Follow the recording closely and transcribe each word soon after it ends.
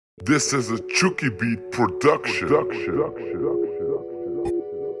This is a Chucky Beat production.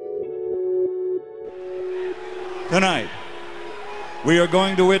 Tonight, we are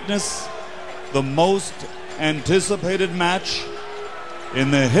going to witness the most anticipated match in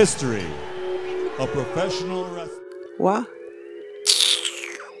the history of professional wrestling. What?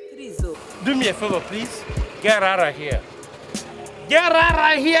 Do me a favor, please. Get out of here. Get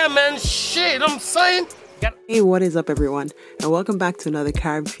out of here, man. Shit, I'm saying. Hey, what is up everyone, and welcome back to another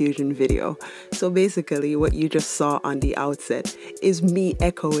Carib Fusion video. So basically what you just saw on the outset is me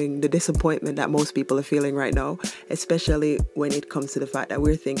echoing the disappointment that most people are feeling right now, especially when it comes to the fact that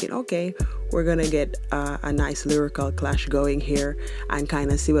we're thinking, okay, we're gonna get a nice lyrical clash going here and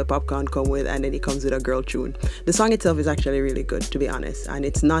kind of see what Popcaan come with, and then he comes with a girl tune. The song itself is actually really good, to be honest, and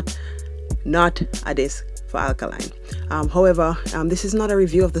it's not a diss for Alkaline. However, this is not a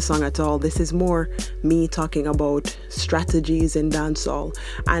review of the song at all. This is more me talking about strategies in dancehall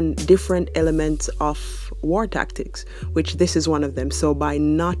and different elements of war tactics, which this is one of them. So by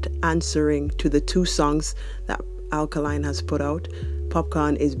not answering to the two songs that Alkaline has put out,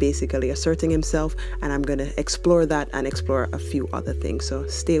 Popcaan is basically asserting himself, and I'm going to explore that and explore a few other things. So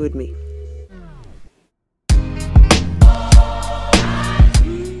stay with me.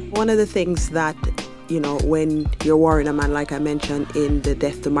 One of the things that, you know, when you're warring a man, like I mentioned in the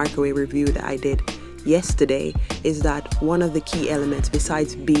Death to Microwave review that I did yesterday, is that one of the key elements,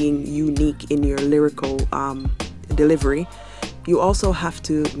 besides being unique in your lyrical delivery, you also have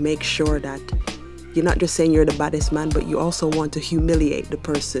to make sure that you're not just saying you're the baddest man, but you also want to humiliate the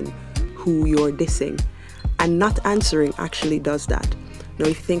person who you're dissing. And not answering actually does that. Now,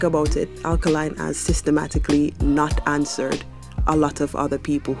 if you think about it, Alkaline has systematically not answered a lot of other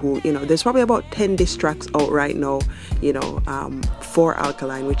people who, you know, there's probably about 10 diss tracks out right now, you know, for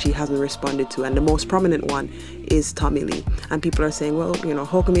Alkaline, which he hasn't responded to, and the most prominent one is Tommy Lee. And people are saying, well, you know,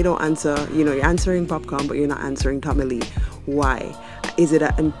 how come you don't answer, you know, you're answering Popcaan but you're not answering Tommy Lee? Why is it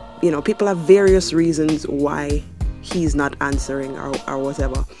you know, people have various reasons why he's not answering or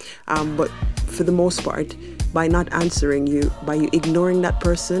whatever, but for the most part, by not answering you, by you ignoring that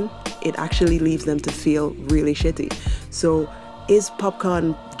person, it actually leaves them to feel really shitty. So is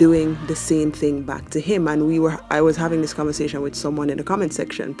Popcaan doing the same thing back to him? And I was having this conversation with someone in the comment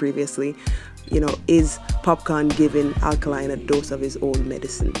section previously. You know, is Popcaan giving Alkaline a dose of his own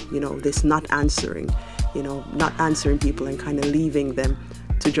medicine? You know, this not answering, you know, not answering people and kind of leaving them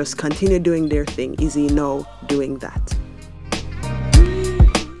to just continue doing their thing. Is he now doing that?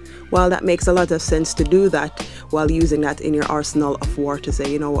 While that makes a lot of sense to do that, while using that in your arsenal of war to say,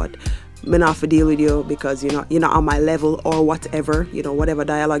 you know what, I'm not for deal with you because you're not on my level, or whatever, you know, whatever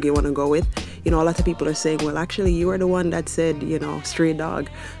dialogue you want to go with. You know, a lot of people are saying, well, actually you were the one that said, you know, stray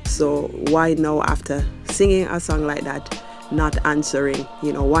dog, so why now, after singing a song like that, not answering?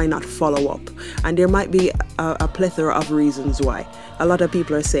 You know, why not follow up? And there might be a plethora of reasons why. A lot of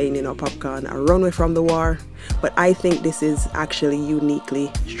people are saying, you know, Popcaan run away from the war, but I think this is actually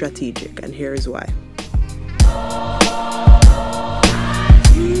uniquely strategic, and here is why.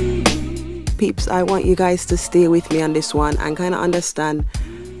 Peeps, I want you guys to stay with me on this one and kind of understand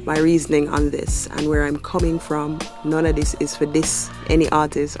my reasoning on this and where I'm coming from. None of this is for any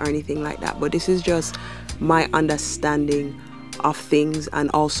artist or anything like that, but this is just my understanding of things, and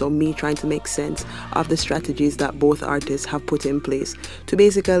also me trying to make sense of the strategies that both artists have put in place to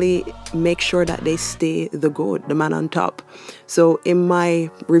basically make sure that they stay the GOAT, the man on top. So in my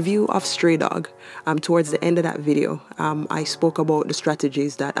review of Stray Dog, towards the end of that video, I spoke about the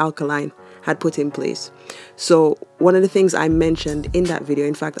strategies that Alkaline had put in place. So one of the things I mentioned in that video,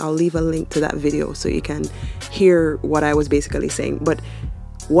 in fact, I'll leave a link to that video so you can hear what I was basically saying. But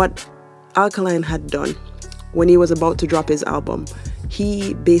what Alkaline had done when he was about to drop his album,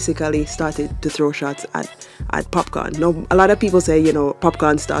 he basically started to throw shots at Popcaan. Now, a lot of people say, you know,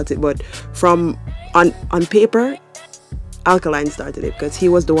 Popcaan started, but on paper, Alkaline started it, because he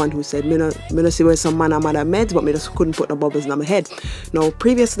was the one who said, me no see where some man am at meds, but me just couldn't put no bubbles in my head. Now,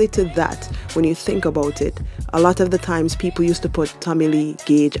 previously to that, when you think about it, a lot of the times people used to put Tommy Lee,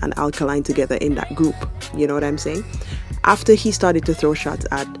 Gage and Alkaline together in that group. You know what I'm saying? After he started to throw shots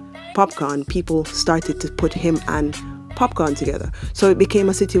at Popcaan, people started to put him and Popcaan together. So it became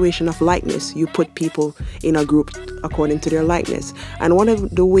a situation of likeness. You put people in a group according to their likeness. And one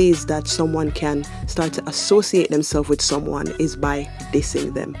of the ways that someone can start to associate themselves with someone is by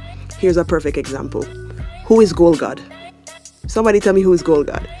dissing them. Here's a perfect example. Who is Gold God? Somebody tell me who is Gold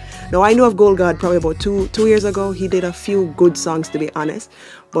God. Now, I know of Gold God probably about two years ago. He did a few good songs, to be honest,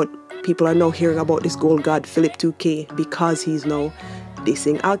 but people are now hearing about this Gold God Philip 2K because he's now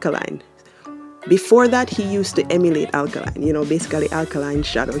dissing Alkaline. Before that, he used to emulate Alkaline, you know, basically Alkaline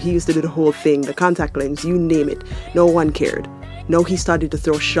shadow. He used to do the whole thing, the contact lens, you name it. No one cared. Now he started to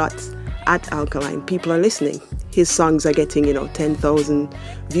throw shots at Alkaline. People are listening. His songs are getting, you know, 10,000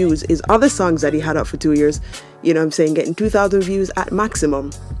 views. His other songs that he had up for 2 years, you know what I'm saying, getting 2,000 views at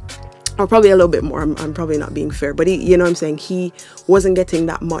maximum. Or probably a little bit more. I'm probably not being fair. But, you know what I'm saying, he wasn't getting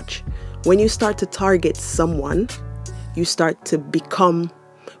that much. When you start to target someone, you start to become...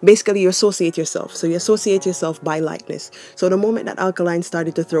 Basically, you associate yourself. So you associate yourself by likeness. So the moment that Alkaline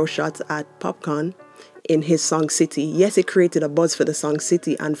started to throw shots at Popcaan in his song City, yes, it created a buzz for the song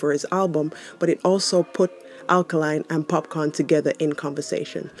City and for his album, but it also put Alkaline and Popcaan together in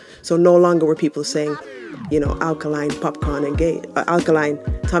conversation. So no longer were people saying, you know, Alkaline, Popcaan engaged, Alkaline,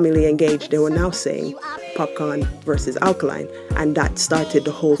 Tommy Lee engaged. They were now saying Popcaan versus Alkaline. And that started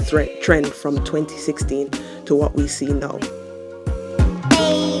the whole trend from 2016 to what we see now.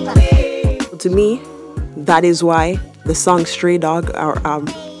 To me, that is why the song Stray Dog, or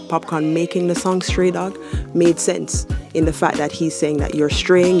Popcaan making the song Stray Dog, made sense in the fact that he's saying that you're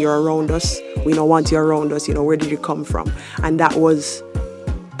straying, you're around us, we don't want you around us, you know, where did you come from? And that was,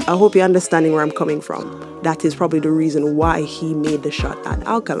 I hope you're understanding where I'm coming from. That is probably the reason why he made the shot at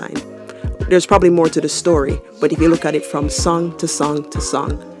Alkaline. There's probably more to the story, but if you look at it from song to song to song,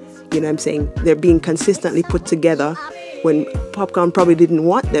 you know what I'm saying, they're being consistently put together when Popcaan probably didn't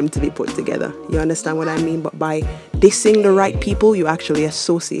want them to be put together. You understand what I mean? But by dissing the right people, you actually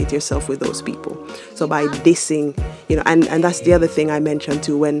associate yourself with those people. So by dissing, you know, and that's the other thing I mentioned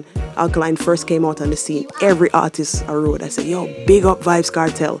too. When Alkaline first came out on the scene, every artist I wrote, I said, yo, big up Vybz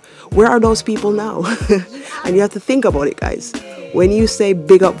Kartel. Where are those people now? And you have to think about it, guys. When you say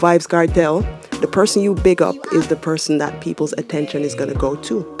big up Vybz Kartel, the person you big up is the person that people's attention is going to go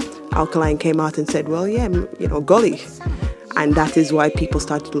to. Alkaline came out and said, well, yeah, you know, Gully. And that is why people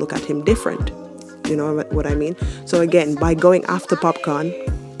started to look at him different. You know what I mean? So again, by going after Popcaan,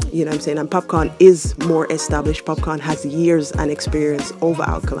 you know what I'm saying, and Popcaan is more established. Popcaan has years and experience over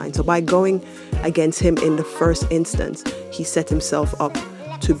Alkaline. So by going against him in the first instance, he set himself up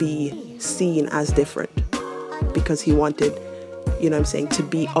to be seen as different. Because he wanted, you know what I'm saying, to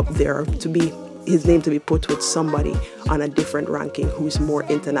be up there, to be his name to be put with somebody on a different ranking who's more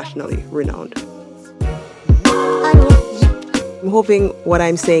internationally renowned. I'm hoping what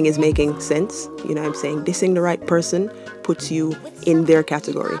I'm saying is making sense. You know what I'm saying? Dissing the right person puts you in their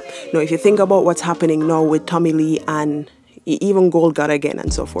category. Now, if you think about what's happening now with Tommy Lee and even Gold God again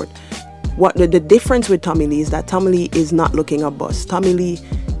and so forth, what the difference with Tommy Lee is that Tommy Lee is not looking a bust. Tommy Lee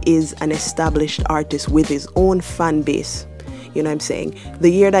is an established artist with his own fan base. You know what I'm saying? The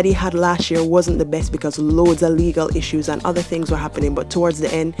year that he had last year wasn't the best because loads of legal issues and other things were happening. But towards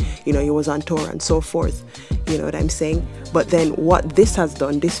the end, you know, he was on tour and so forth. You know what I'm saying? But then what this has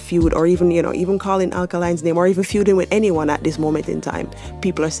done, this feud, or even, you know, even calling Alkaline's name or even feuding with anyone at this moment in time,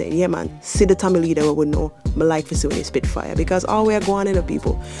 people are saying, yeah, man, see the Tommy Lee that we would know, my like for seeing Spitfire. Because all we are going in the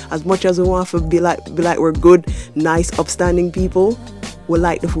people, as much as we want to be like we're good, nice, upstanding people, we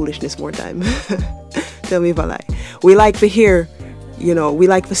like the foolishness more time. Tell me if I lie. We like to hear, you know, we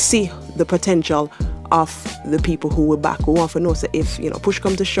like to see the potential of the people who were back. We want to know, so if, you know, push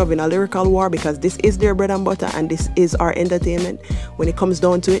come to shove in a lyrical war, because this is their bread and butter and this is our entertainment, when it comes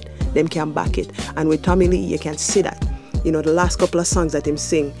down to it, them can back it. And with Tommy Lee, you can see that. You know, the last couple of songs that him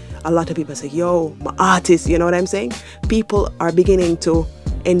sing, a lot of people say, yo, my artist, you know what I'm saying? People are beginning to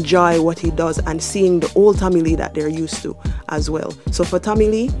enjoy what he does and seeing the old Tommy Lee that they're used to as well. So for Tommy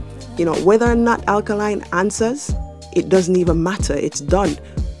Lee, you know, whether or not Alkaline answers, it doesn't even matter. It's done.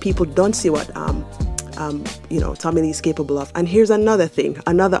 People don't see what you know, Tommy Lee is capable of. And here's another thing,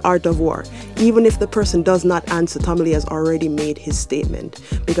 another art of war. Even if the person does not answer, Tommy Lee has already made his statement.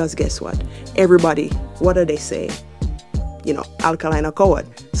 Because guess what? Everybody, what are they saying? You know, Alkaline a coward.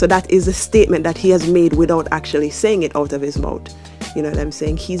 So that is a statement that he has made without actually saying it out of his mouth. You know what I'm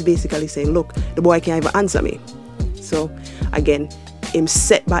saying? He's basically saying, look, the boy can't even answer me. So again, him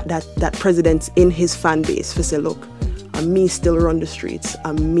set back that precedence in his fan base for say, look, I'm me still run the streets,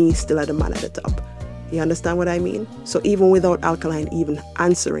 I'm me still at the man at the top. You understand what I mean? So even without Alkaline even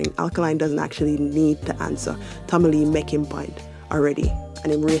answering, Alkaline doesn't actually need to answer. Tommy Lee make him point already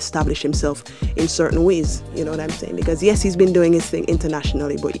and him re-establish himself in certain ways. You know what I'm saying? Because yes, he's been doing his thing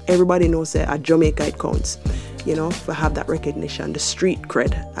internationally, but everybody knows that at Jamaica it counts, you know, for have that recognition, the street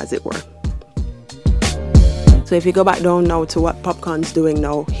cred, as it were. So if you go back down now to what Popcaan's doing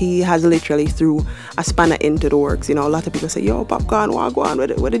now, he has literally threw a spanner into the works. You know, a lot of people say, yo, Popcaan, what go on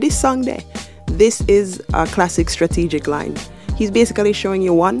with it? What did this song there? This is a classic strategic line. He's basically showing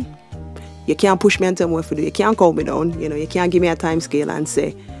you, one, you can't push me and tell me what to do. You can't calm me down. You know, you can't give me a time scale and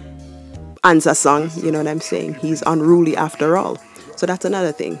say, answer song, you know what I'm saying? He's unruly after all. So that's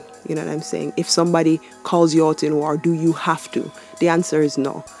another thing, you know what I'm saying? If somebody calls you out in war, do you have to? The answer is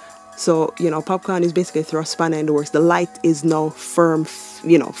no. So, you know, Popcaan is basically throw a spanner in the works. The light is now firm,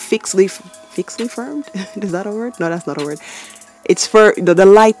 you know, fixedly firmed? Is that a word? No, that's not a word. It's for the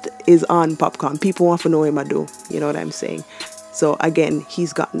light is on Popcaan. People want to know him I do. You know what I'm saying? So again,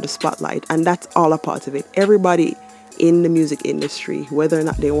 he's gotten the spotlight, and that's all a part of it. Everybody in the music industry, whether or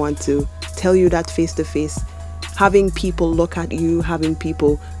not they want to tell you that face to face, having people look at you, having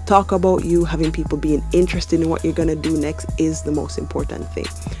people talk about you, having people being interested in what you're going to do next is the most important thing.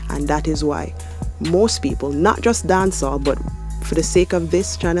 And that is why most people, not just dancehall, but for the sake of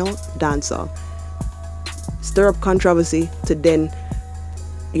this channel, dancehall, stir up controversy to then,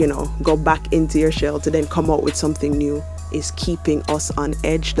 you know, go back into your shell, to then come out with something new, is keeping us on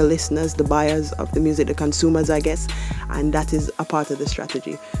edge, the listeners, the buyers of the music, the consumers, I guess. And that is a part of the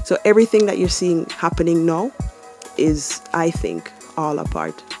strategy. So everything that you're seeing happening now is, I think, all a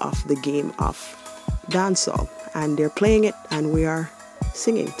part of the game of dancehall. And they're playing it and we are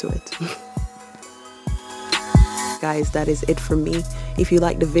singing to it. Guys, that is it from me. If you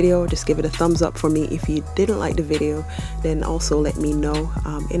liked the video, just give it a thumbs up for me. If you didn't like the video, then also let me know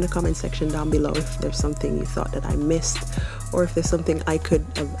in the comment section down below if there's something you thought that I missed, or if there's something I could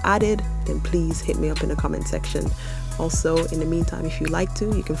have added, then please hit me up in the comment section. Also, in the meantime, if you like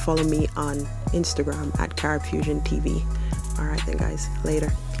to, you can follow me on Instagram at CaribFusionTV. Alright then guys,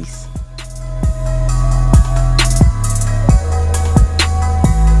 later. Peace.